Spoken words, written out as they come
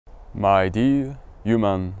My dear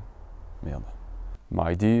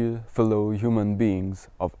my dear fellow human beings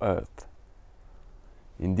of Earth,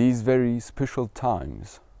 in these very special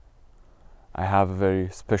times, I have a very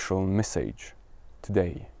special message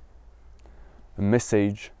today. A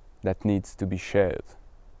message that needs to be shared.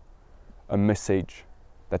 A message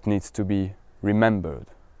that needs to be remembered.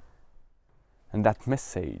 And that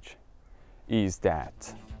message is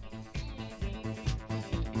that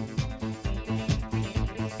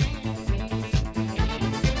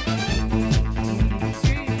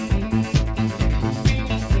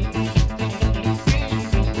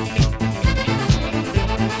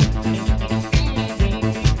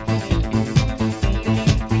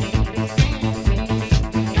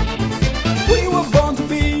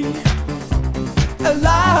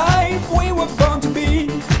alive, we were born to be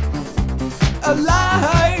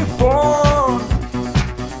alive,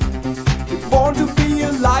 born to be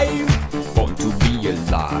alive, Born to be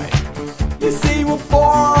alive. you see we're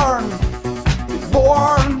born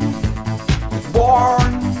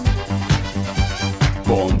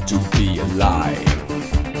Born to be alive.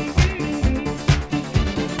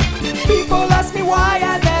 People ask me why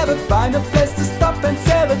I never find a place to stop and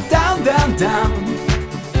settle down, down, down.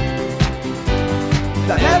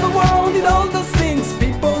 I never wanted all those things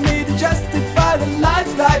people need to justify their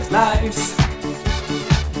lives, lives, lives.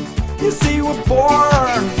 You see we're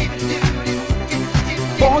born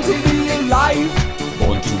to be alive.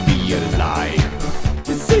 Born to be alive.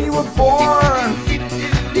 You see we're born.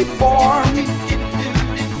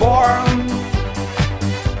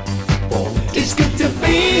 It's good to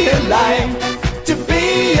be alive, to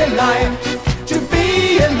be alive, to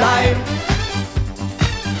be alive.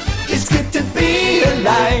 It's good to be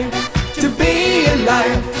alive, to be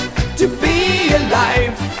alive, to be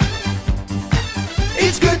alive.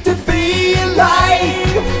 It's good to be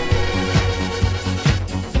alive.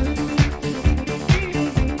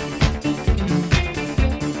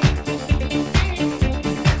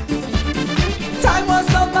 Time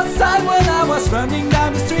was on my side when I was running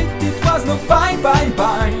down the street. It was no fine, fine,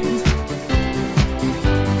 fine.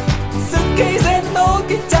 Suitcase and an old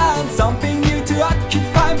guitar and something new to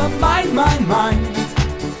occupy my mind, mind, mind.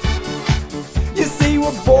 You see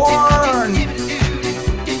we're born to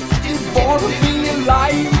be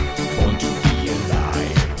alive. Born to be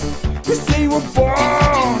alive. You see we're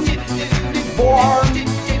born Born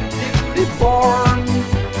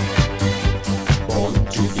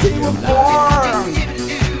to see be we're alive.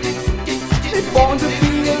 born to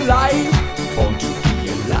be alive. Born to be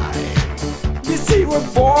alive. You see we're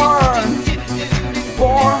born